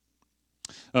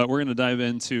We're going to dive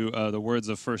into the words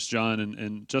of First John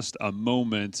in just a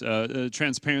moment.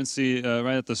 Transparency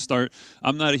right at the start.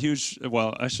 I'm not a huge,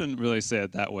 well, I shouldn't really say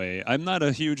it that way. I'm not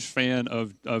a huge fan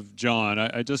of John.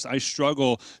 I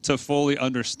struggle to fully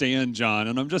understand John.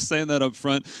 And I'm just saying that up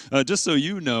front, just so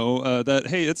you know that,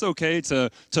 hey, it's okay to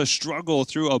struggle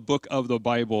through a book of the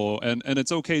Bible. And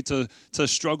it's okay to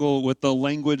struggle with the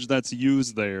language that's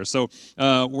used there. So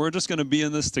we're just going to be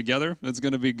in this together. It's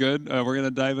going to be good. We're going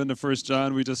to dive into First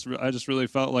John. I just really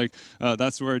felt like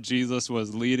that's where Jesus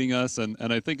was leading us, and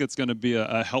I think it's going to be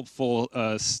a helpful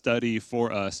study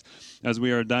for us as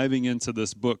we are diving into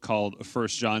this book called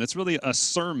First John. It's really a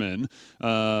sermon,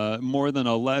 more than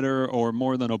a letter or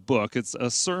more than a book. It's a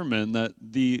sermon that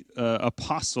the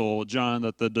apostle John,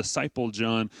 that the disciple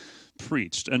John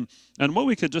preached, and what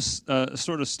we could just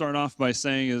sort of start off by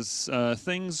saying is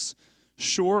things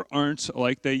sure aren't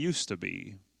like they used to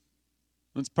be.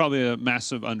 That's probably a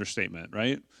massive understatement,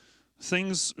 right?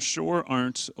 Things sure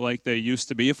aren't like they used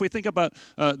to be. If we think about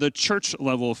the church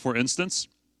level, for instance,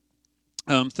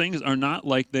 things are not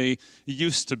like they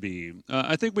used to be.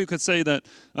 I think we could say that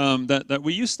that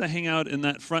we used to hang out in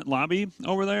that front lobby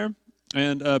over there,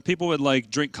 and people would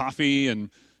like drink coffee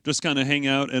and just kind of hang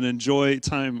out and enjoy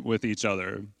time with each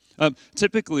other.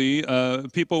 Typically,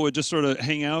 people would just sort of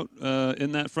hang out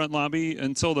in that front lobby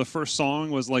until the first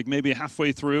song was like maybe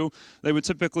halfway through. They would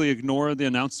typically ignore the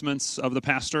announcements of the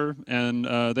pastor, and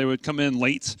they would come in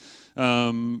late.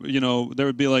 There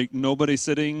would be like nobody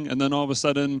sitting, and then all of a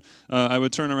sudden, I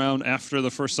would turn around after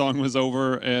the first song was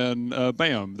over, and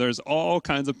bam, there's all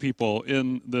kinds of people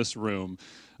in this room.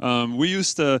 We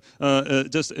used to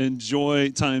just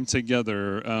enjoy time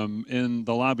together in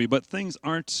the lobby, but things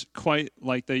aren't quite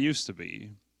like they used to be.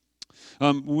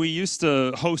 We used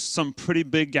to host some pretty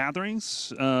big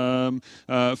gatherings.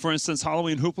 For instance,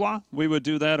 Halloween Hoopla. We would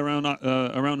do that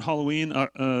around Halloween,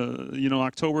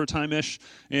 October time-ish,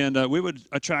 and we would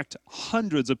attract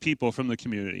hundreds of people from the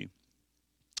community.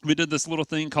 We did this little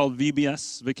thing called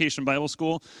VBS, Vacation Bible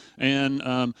School, and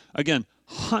again,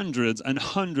 hundreds and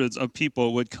hundreds of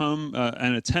people would come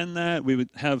and attend that. We would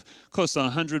have close to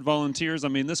 100 volunteers. I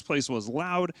mean, this place was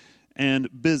loud and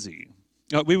busy.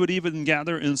 We would even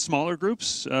gather in smaller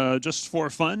groups just for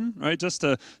fun, right? Just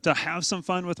to have some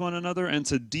fun with one another and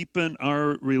to deepen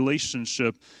our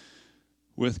relationship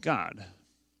with God.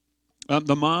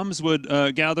 The moms would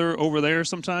gather over there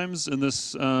sometimes in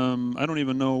this, I don't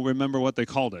even remember what they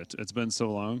called it. It's been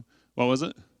so long. What was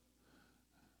it?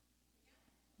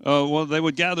 Well, they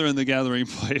would gather in the gathering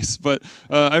place, but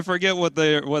I forget what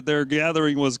their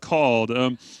gathering was called.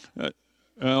 The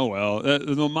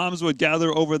moms would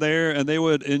gather over there, and they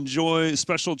would enjoy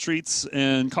special treats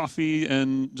and coffee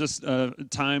and just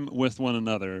time with one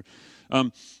another.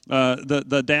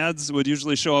 The dads would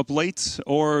usually show up late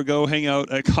or go hang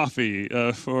out at coffee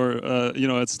at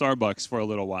Starbucks for a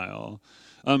little while.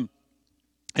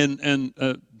 And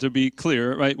to be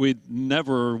clear, right, we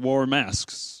never wore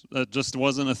masks. That just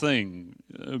wasn't a thing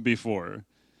before.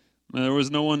 There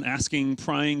was no one asking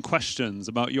prying questions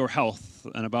about your health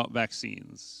and about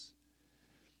vaccines.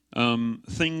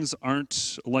 Things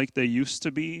aren't like they used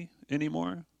to be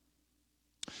anymore.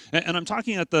 And I'm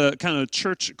talking at the kind of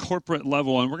church corporate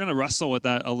level, and we're going to wrestle with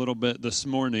that a little bit this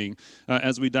morning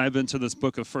as we dive into this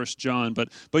book of First John. But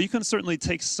you can certainly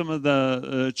take some of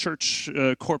the church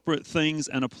corporate things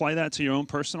and apply that to your own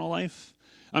personal life.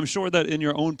 I'm sure that in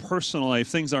your own personal life,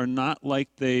 things are not like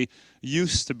they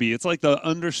used to be. It's like the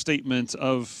understatement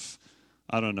of,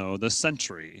 the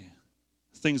century.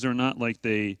 Things are not like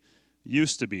they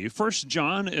used to be. First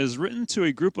John is written to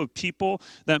a group of people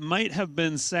that might have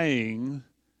been saying,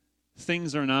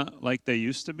 things are not like they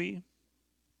used to be.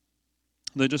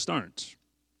 They just aren't.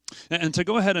 And to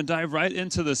go ahead and dive right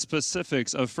into the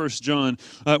specifics of First John,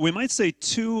 we might say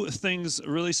two things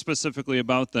really specifically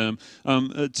about them.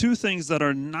 Two things that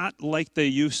are not like they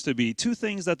used to be. Two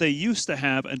things that they used to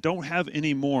have and don't have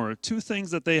anymore. Two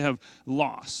things that they have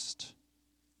lost.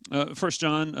 1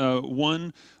 John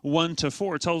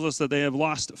 1:1-4 tells us that they have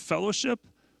lost fellowship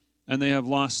and they have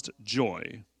lost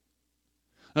joy.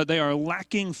 They are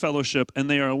lacking fellowship and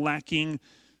they are lacking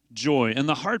joy. And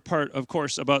the hard part, of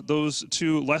course, about those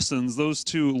two lessons, those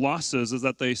two losses, is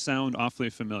that they sound awfully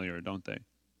familiar, don't they?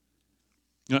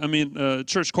 I mean,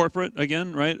 church corporate,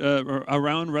 again, right,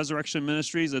 around Resurrection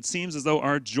Ministries, it seems as though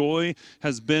our joy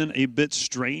has been a bit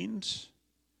strained.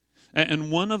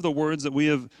 And one of the words that we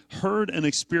have heard and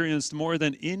experienced more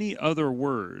than any other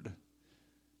word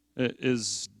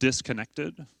is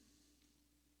disconnected.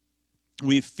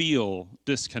 We feel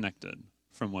disconnected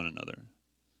from one another.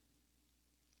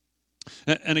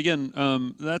 And again,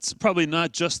 that's probably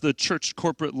not just the church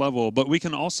corporate level, but we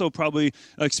can also probably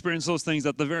experience those things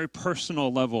at the very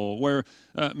personal level where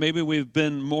maybe we've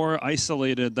been more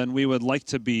isolated than we would like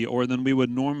to be or than we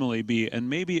would normally be. And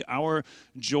maybe our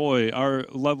joy, our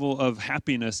level of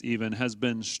happiness even has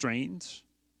been strained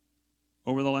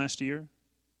over the last year.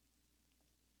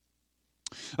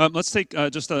 Let's take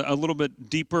just a little bit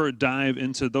deeper dive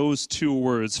into those two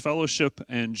words, fellowship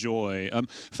and joy.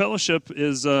 Fellowship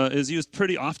is used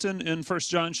pretty often in 1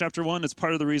 John chapter 1. It's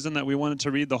part of the reason that we wanted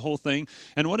to read the whole thing.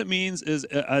 And what it means is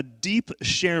a deep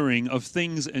sharing of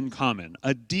things in common,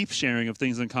 a deep sharing of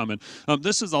things in common.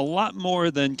 This is a lot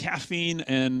more than caffeine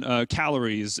and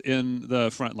calories in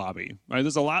the front lobby, right?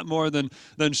 There's a lot more than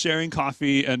sharing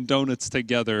coffee and donuts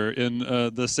together in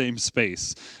the same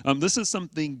space. This is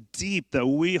something deep that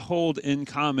we hold in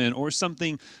common, or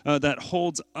something that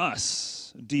holds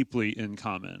us deeply in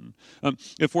common.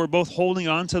 If we're both holding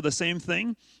on to the same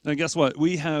thing, then guess what?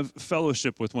 We have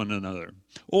fellowship with one another.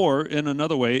 Or in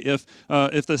another way, if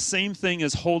the same thing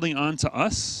is holding on to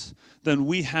us, then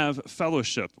we have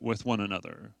fellowship with one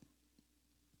another.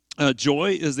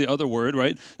 Joy is the other word,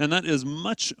 right? And that is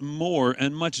much more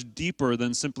and much deeper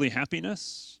than simply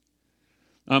happiness.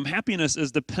 Happiness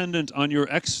is dependent on your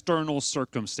external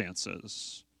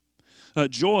circumstances.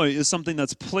 Joy is something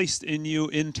that's placed in you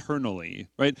internally,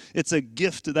 right? It's a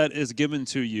gift that is given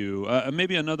to you.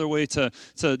 Maybe another way to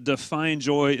define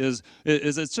joy is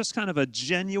it's just kind of a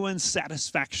genuine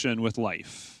satisfaction with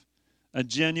life. A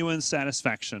genuine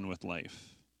satisfaction with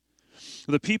life.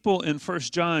 The people in 1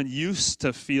 John used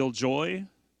to feel joy,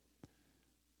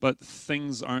 but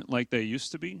things aren't like they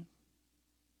used to be.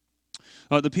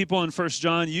 The people in 1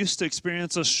 John used to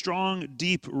experience a strong,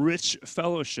 deep, rich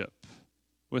fellowship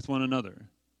with one another.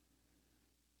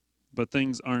 But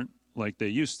things aren't like they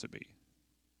used to be.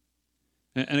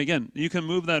 And again, you can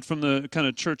move that from the kind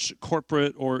of church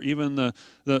corporate or even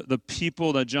the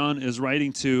people that John is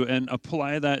writing to and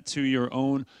apply that to your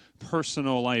own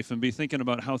personal life and be thinking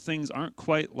about how things aren't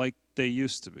quite like they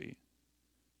used to be.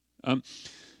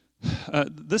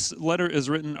 This letter is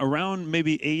written around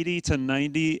maybe 80 to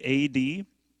 90 AD.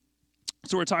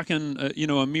 So we're talking,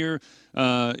 a mere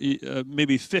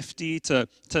maybe 50 to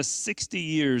 60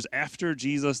 years after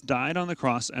Jesus died on the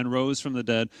cross and rose from the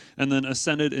dead and then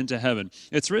ascended into heaven.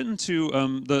 It's written to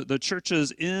the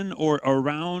churches in or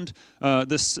around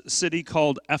this city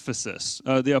called Ephesus.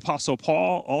 The Apostle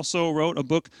Paul also wrote a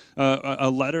book, a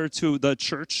letter to the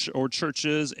church or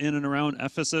churches in and around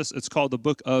Ephesus. It's called the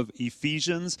book of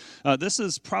Ephesians. This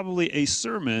is probably a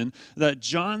sermon that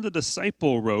John the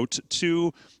disciple wrote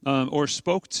to or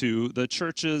spoke to the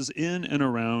churches in and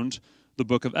around the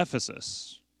book of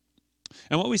Ephesus.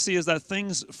 And what we see is that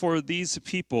things for these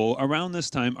people around this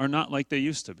time are not like they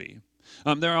used to be.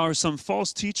 There are some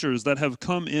false teachers that have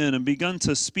come in and begun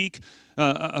to speak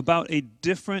about a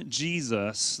different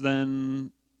Jesus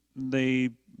than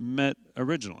they met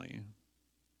originally.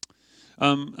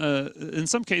 In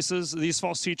some cases, these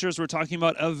false teachers were talking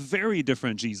about a very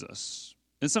different Jesus.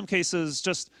 In some cases,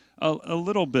 just a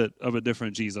little bit of a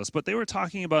different Jesus, but they were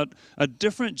talking about a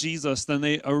different Jesus than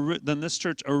this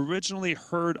church originally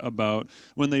heard about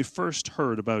when they first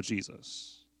heard about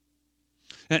Jesus.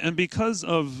 And because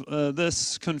of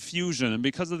this confusion and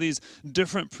because of these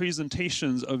different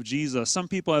presentations of Jesus, some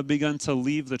people have begun to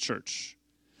leave the church.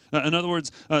 In other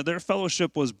words, their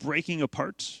fellowship was breaking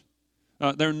apart.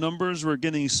 Their numbers were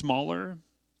getting smaller.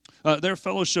 Their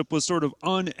fellowship was sort of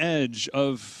on edge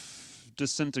of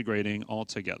disintegrating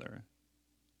altogether.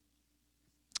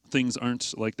 Things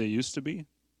aren't like they used to be.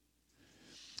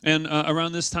 And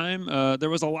around this time, there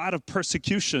was a lot of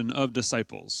persecution of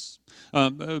disciples.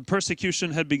 Persecution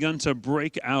had begun to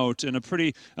break out in a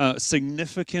pretty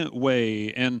significant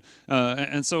way, and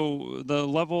so the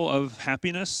level of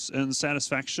happiness and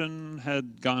satisfaction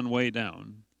had gone way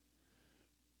down.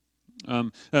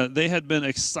 They had been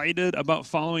excited about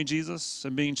following Jesus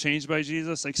and being changed by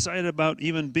Jesus, excited about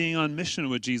even being on mission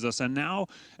with Jesus. And now,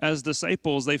 as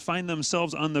disciples, they find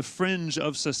themselves on the fringe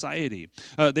of society.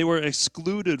 They were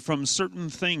excluded from certain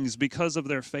things because of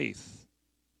their faith.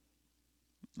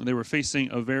 They were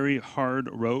facing a very hard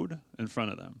road in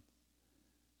front of them.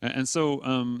 And so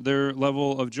their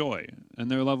level of joy and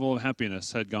their level of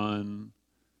happiness had gone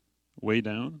way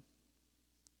down.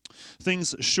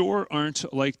 Things sure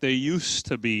aren't like they used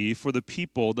to be for the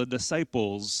people, the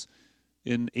disciples,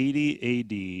 in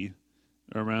 80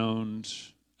 AD around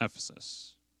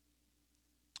Ephesus.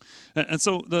 And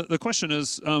so the question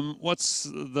is, what's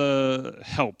the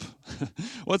help?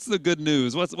 What's the good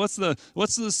news? What's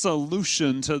the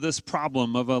solution to this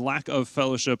problem of a lack of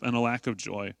fellowship and a lack of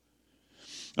joy?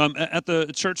 At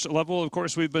the church level, of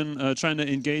course, we've been trying to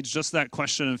engage just that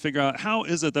question and figure out how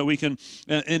is it that we can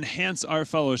enhance our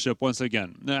fellowship once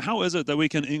again? How is it that we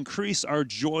can increase our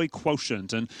joy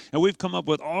quotient? And we've come up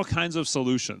with all kinds of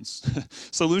solutions,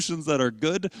 solutions that are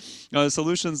good,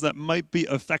 solutions that might be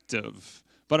effective.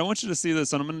 But I want you to see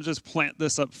this, and I'm going to just plant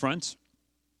this up front.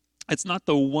 It's not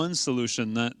the one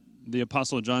solution that the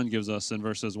Apostle John gives us in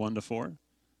verses 1 to 4.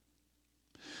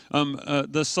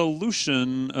 The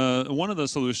solution, one of the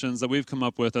solutions that we've come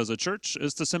up with as a church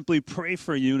is to simply pray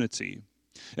for unity.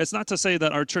 It's not to say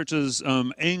that our church is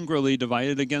angrily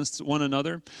divided against one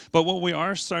another, but what we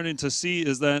are starting to see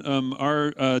is that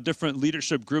our different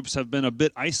leadership groups have been a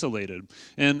bit isolated.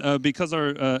 And because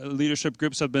our leadership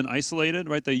groups have been isolated,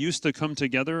 right, they used to come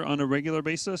together on a regular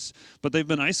basis, but they've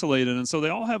been isolated. And so they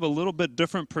all have a little bit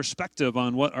different perspective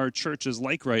on what our church is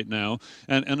like right now,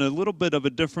 and a little bit of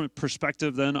a different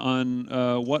perspective then on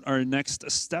what our next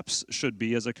steps should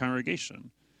be as a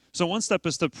congregation. So one step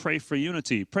is to pray for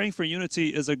unity. Praying for unity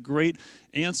is a great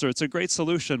answer. It's a great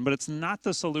solution, but it's not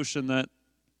the solution that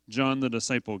John the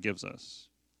disciple gives us.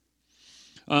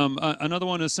 Another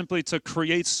one is simply to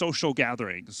create social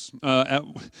gatherings.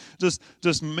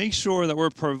 Just make sure that we're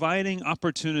providing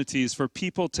opportunities for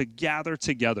people to gather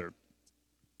together.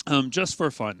 Just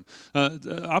for fun.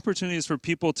 Opportunities for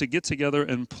people to get together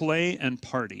and play and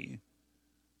party.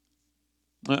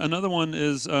 Another one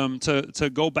is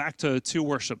to go back to 2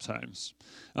 worship times.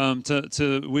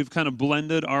 We've kind of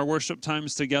blended our worship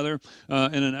times together in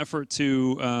an effort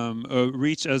to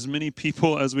reach as many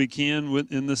people as we can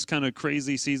in this kind of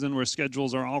crazy season where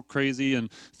schedules are all crazy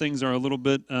and things are a little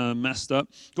bit messed up.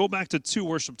 Go back to 2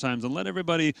 worship times and let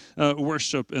everybody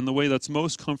worship in the way that's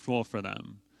most comfortable for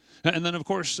them. And then, of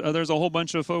course, there's a whole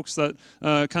bunch of folks that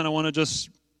kind of want to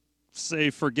just say,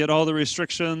 forget all the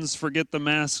restrictions, forget the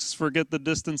masks, forget the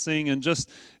distancing, and just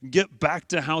get back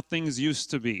to how things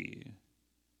used to be.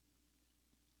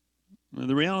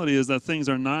 The reality is that things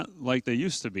are not like they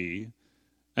used to be.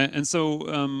 And so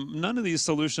none of these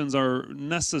solutions are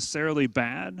necessarily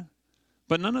bad,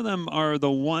 but none of them are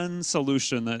the one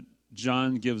solution that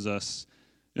John gives us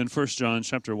in 1 John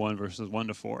chapter 1, verses 1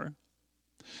 to 4.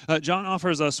 John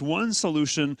offers us one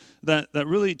solution that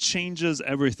really changes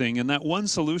everything. And that one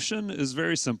solution is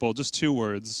very simple, just 2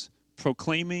 words: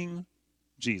 proclaiming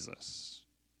Jesus.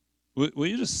 Will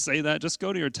you just say that? Just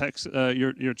go to your text,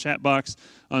 your chat box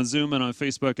on Zoom and on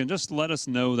Facebook and just let us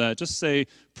know that. Just say,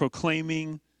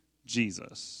 proclaiming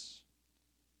Jesus.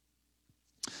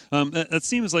 That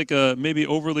seems like a maybe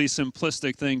overly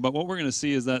simplistic thing, but what we're going to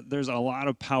see is that there's a lot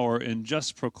of power in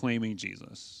just proclaiming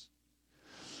Jesus.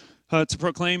 To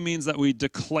proclaim means that we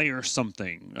declare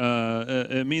something.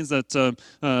 It means that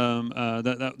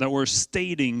that we're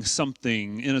stating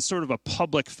something in a sort of a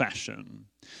public fashion.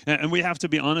 And we have to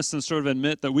be honest and sort of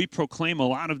admit that we proclaim a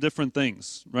lot of different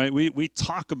things, right? We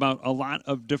talk about a lot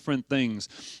of different things.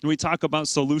 We talk about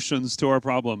solutions to our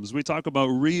problems. We talk about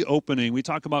reopening. We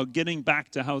talk about getting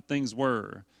back to how things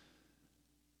were.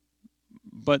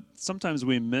 But sometimes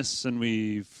we miss and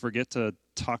we forget to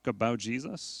talk about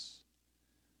Jesus.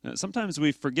 Sometimes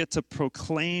we forget to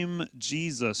proclaim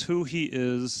Jesus, who he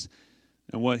is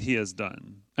and what he has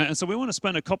done. And so we want to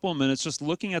spend a couple of minutes just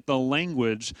looking at the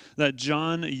language that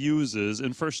John uses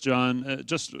in 1 John,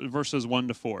 just verses 1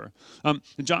 to 4.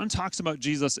 John talks about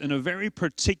Jesus in a very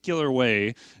particular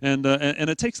way, and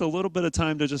it takes a little bit of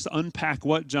time to just unpack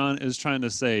what John is trying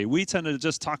to say. We tend to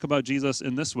just talk about Jesus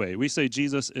in this way. We say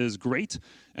Jesus is great,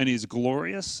 and he's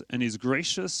glorious, and he's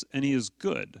gracious, and he is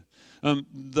good.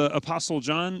 The Apostle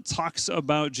John talks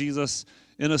about Jesus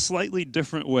in a slightly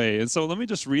different way. And so let me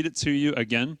just read it to you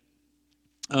again.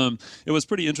 It was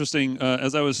pretty interesting.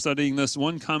 As I was studying this,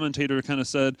 one commentator kind of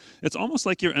said, it's almost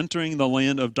like you're entering the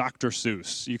land of Dr.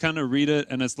 Seuss. You kind of read it,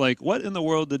 and it's like, what in the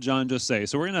world did John just say?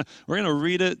 So we're gonna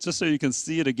read it just so you can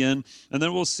see it again, and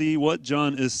then we'll see what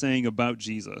John is saying about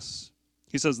Jesus.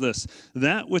 He says this: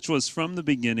 that which was from the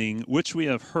beginning, which we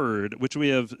have heard, which we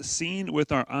have seen with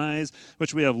our eyes,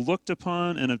 which we have looked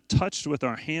upon and have touched with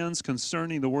our hands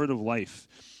concerning the word of life.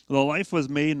 The life was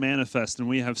made manifest, and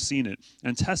we have seen it,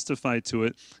 and testified to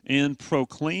it, and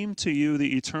proclaimed to you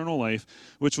the eternal life,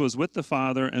 which was with the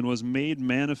Father, and was made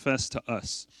manifest to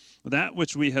us. That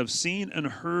which we have seen and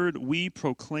heard, we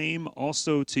proclaim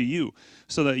also to you,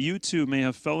 so that you too may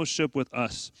have fellowship with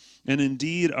us. And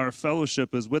indeed, our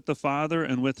fellowship is with the Father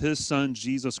and with his Son,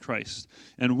 Jesus Christ.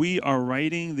 And we are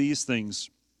writing these things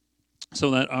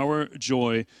so that our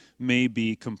joy may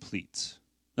be complete.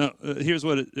 Now, here's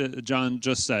what John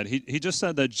just said. He just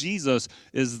said that Jesus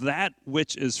is that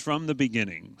which is from the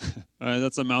beginning.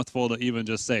 That's a mouthful to even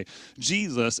just say.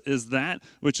 Jesus is that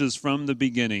which is from the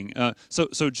beginning.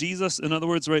 So Jesus, in other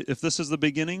words, right, if this is the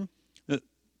beginning,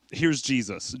 here's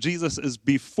Jesus. Jesus is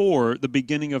before the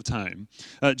beginning of time.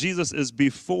 Jesus is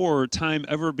before time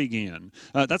ever began.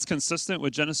 That's consistent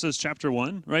with Genesis chapter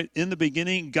 1, right? In the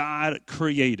beginning, God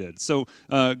created. So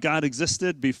God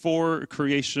existed before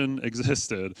creation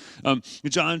existed.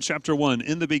 John chapter 1,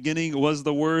 in the beginning was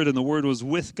the Word, and the Word was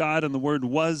with God, and the Word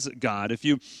was God. If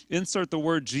you insert the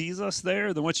word Jesus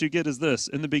there, then what you get is this.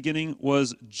 In the beginning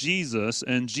was Jesus,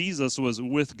 and Jesus was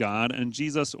with God, and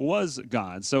Jesus was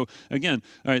God. So again,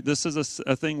 all right, this is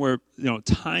a thing where,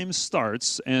 time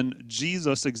starts and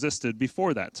Jesus existed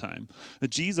before that time.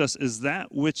 Jesus is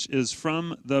that which is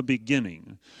from the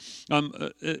beginning.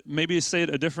 Maybe say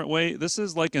it a different way. This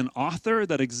is like an author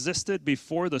that existed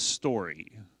before the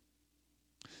story.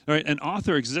 All right, an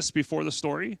author exists before the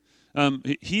story.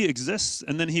 He exists,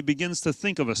 and then he begins to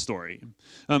think of a story.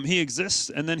 He exists,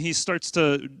 and then he starts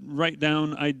to write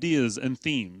down ideas and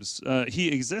themes. He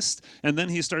exists, and then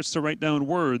he starts to write down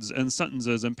words and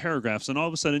sentences and paragraphs, and all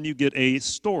of a sudden you get a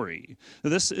story.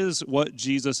 This is what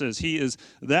Jesus is. He is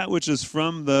that which is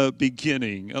from the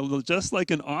beginning. Just like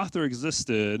an author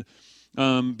existed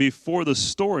before the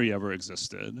story ever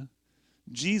existed,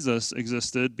 Jesus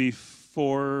existed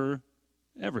before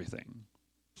everything.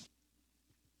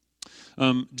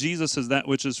 Jesus is that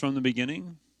which is from the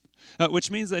beginning,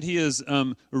 which means that he is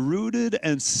rooted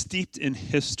and steeped in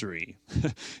history.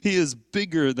 He is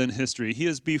bigger than history. He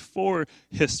is before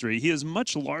history. He is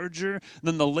much larger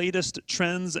than the latest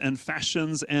trends and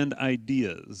fashions and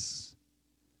ideas,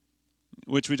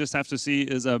 which we just have to see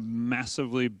is a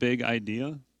massively big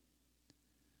idea.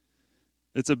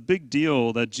 It's a big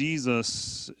deal that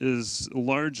Jesus is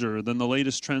larger than the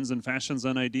latest trends and fashions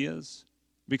and ideas,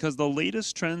 because the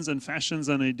latest trends and fashions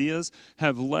and ideas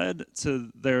have led to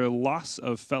their loss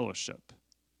of fellowship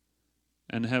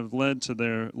and have led to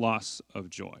their loss of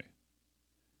joy.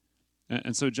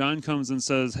 And so John comes and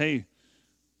says, hey,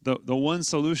 the one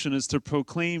solution is to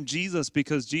proclaim Jesus,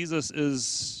 because Jesus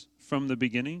is from the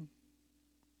beginning.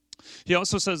 He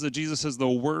also says that Jesus is the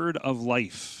word of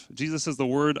life. Jesus is the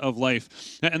word of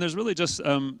life. And there's really just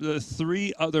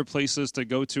three other places to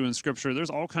go to in Scripture. There's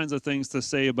all kinds of things to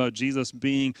say about Jesus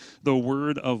being the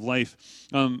word of life.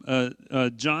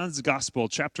 John's Gospel,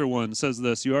 chapter 1, says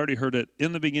this. You already heard it.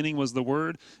 In the beginning was the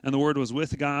Word, and the Word was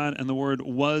with God, and the Word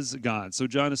was God. So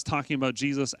John is talking about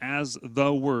Jesus as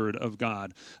the Word of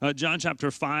God. John chapter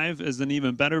 5 is an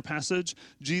even better passage.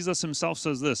 Jesus himself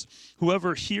says this,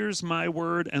 whoever hears my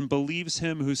word and believes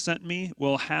him who sent me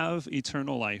will have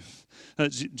eternal life.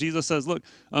 Jesus says, look,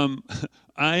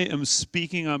 I am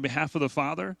speaking on behalf of the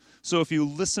Father. So if you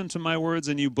listen to my words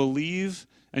and you believe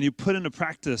and you put into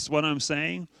practice what I'm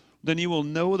saying, then you will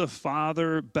know the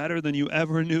Father better than you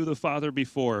ever knew the Father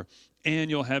before,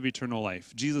 and you'll have eternal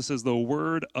life. Jesus is the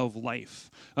word of life.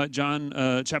 John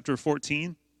chapter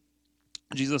 14,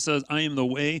 Jesus says, I am the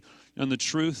way and the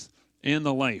truth and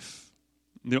the life.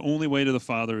 The only way to the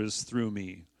Father is through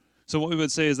me. So what we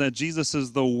would say is that Jesus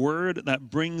is the word that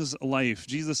brings life.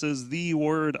 Jesus is the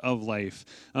word of life,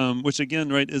 which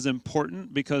again, right, is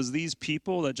important because these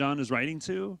people that John is writing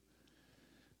to,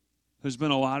 there's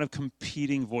been a lot of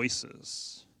competing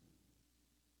voices.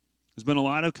 There's been a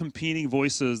lot of competing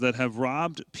voices that have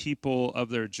robbed people of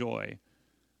their joy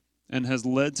and has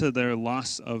led to their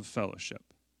loss of fellowship.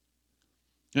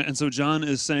 And so John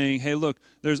is saying, hey, look,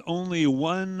 there's only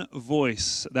one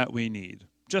voice that we need.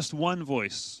 Just one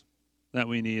voice that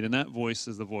we need, and that voice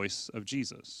is the voice of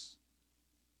Jesus.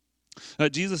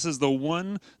 Jesus is the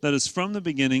one that is from the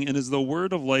beginning and is the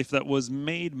word of life that was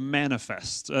made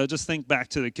manifest. Just think back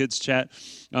to the kids' chat.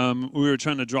 We were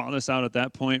trying to draw this out at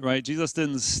that point, right? Jesus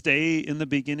didn't stay in the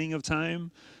beginning of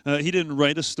time. He didn't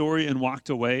write a story and walked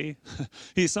away.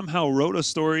 He somehow wrote a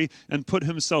story and put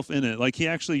himself in it. Like he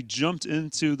actually jumped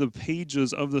into the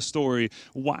pages of the story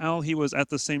while he was at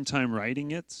the same time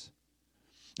writing it.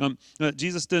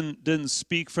 Jesus didn't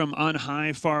speak from on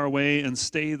high, far away, and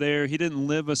stay there. He didn't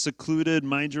live a secluded,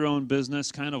 mind your own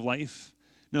business kind of life.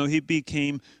 No, he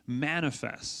became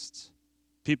manifest.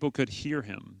 People could hear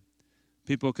him.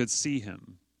 People could see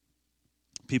him.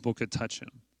 People could touch him.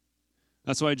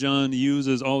 That's why John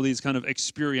uses all these kind of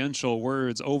experiential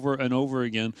words over and over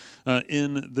again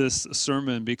in this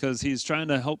sermon, because he's trying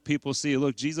to help people see,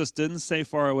 look, Jesus didn't stay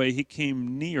far away. He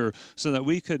came near so that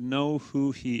we could know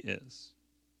who he is.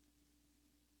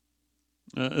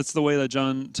 It's the way that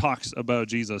John talks about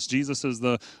Jesus. Jesus is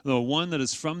the one that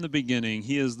is from the beginning.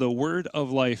 He is the word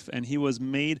of life, and he was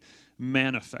made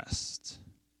manifest.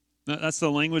 That's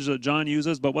the language that John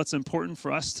uses, but what's important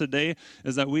for us today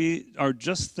is that we are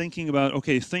just thinking about,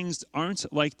 okay, things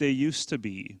aren't like they used to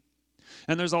be.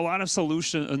 And there's a lot of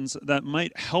solutions that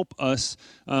might help us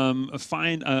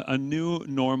find a new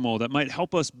normal, that might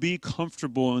help us be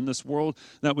comfortable in this world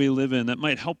that we live in, that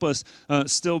might help us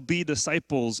still be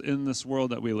disciples in this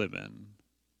world that we live in.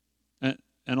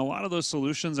 And a lot of those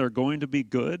solutions are going to be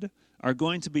good, are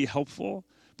going to be helpful,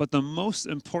 but the most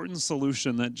important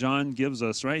solution that John gives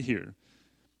us right here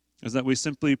is that we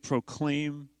simply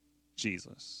proclaim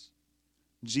Jesus.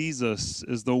 Jesus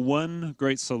is the one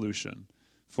great solution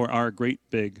for our great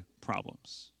big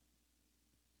problems.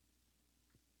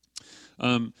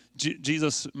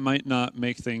 Jesus might not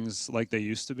make things like they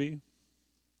used to be.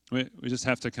 We just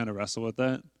have to kind of wrestle with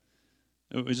that.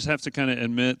 We just have to kind of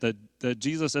admit that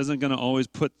Jesus isn't going to always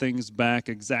put things back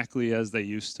exactly as they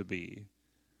used to be.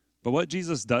 But what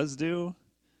Jesus does do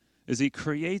is he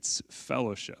creates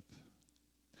fellowship.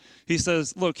 He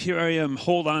says, look, here I am,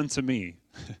 hold on to me.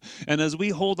 And as we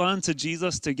hold on to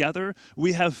Jesus together,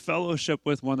 we have fellowship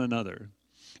with one another.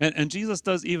 And Jesus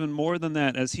does even more than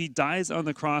that. As he dies on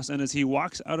the cross and as he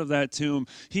walks out of that tomb,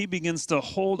 he begins to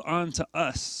hold on to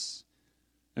us.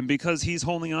 And because he's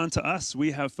holding on to us,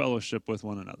 we have fellowship with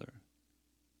one another.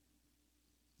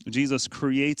 Jesus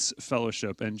creates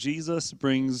fellowship, and Jesus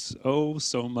brings, oh,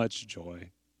 so much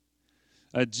joy.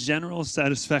 A general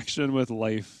satisfaction with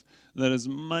life that is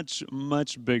much,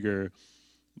 much bigger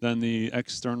than the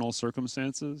external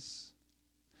circumstances.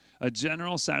 A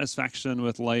general satisfaction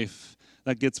with life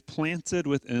that gets planted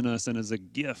within us and is a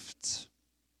gift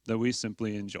that we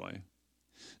simply enjoy.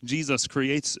 Jesus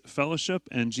creates fellowship,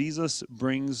 and Jesus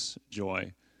brings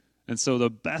joy. And so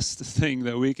the best thing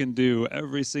that we can do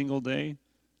every single day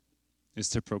is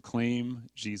to proclaim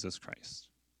Jesus Christ.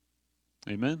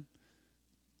 Amen?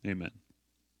 Amen.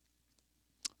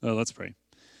 Let's pray.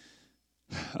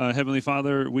 Heavenly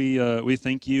Father, we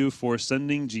thank you for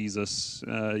sending Jesus.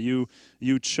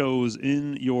 You chose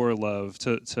in your love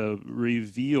to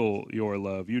reveal your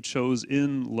love. You chose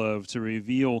in love to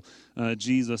reveal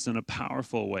Jesus in a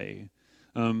powerful way.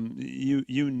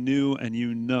 You knew and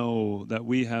you know that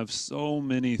we have so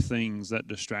many things that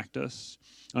distract us,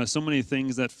 so many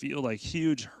things that feel like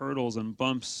huge hurdles and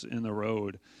bumps in the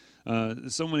road,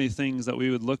 so many things that we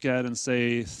would look at and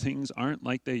say, things aren't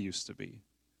like they used to be.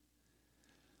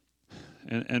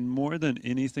 And more than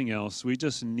anything else, we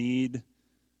just need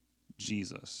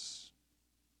Jesus.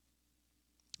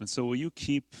 And so will you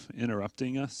keep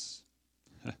interrupting us?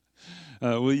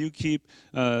 Will you keep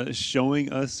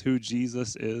showing us who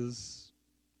Jesus is?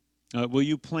 Will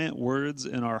you plant words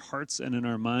in our hearts and in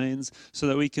our minds so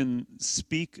that we can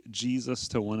speak Jesus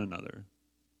to one another?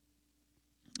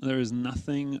 There is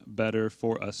nothing better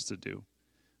for us to do.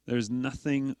 There's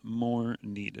nothing more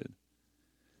needed.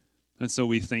 And so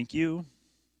we thank you,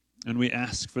 and we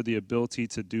ask for the ability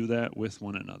to do that with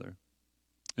one another.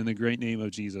 In the great name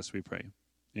of Jesus we pray.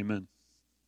 Amen.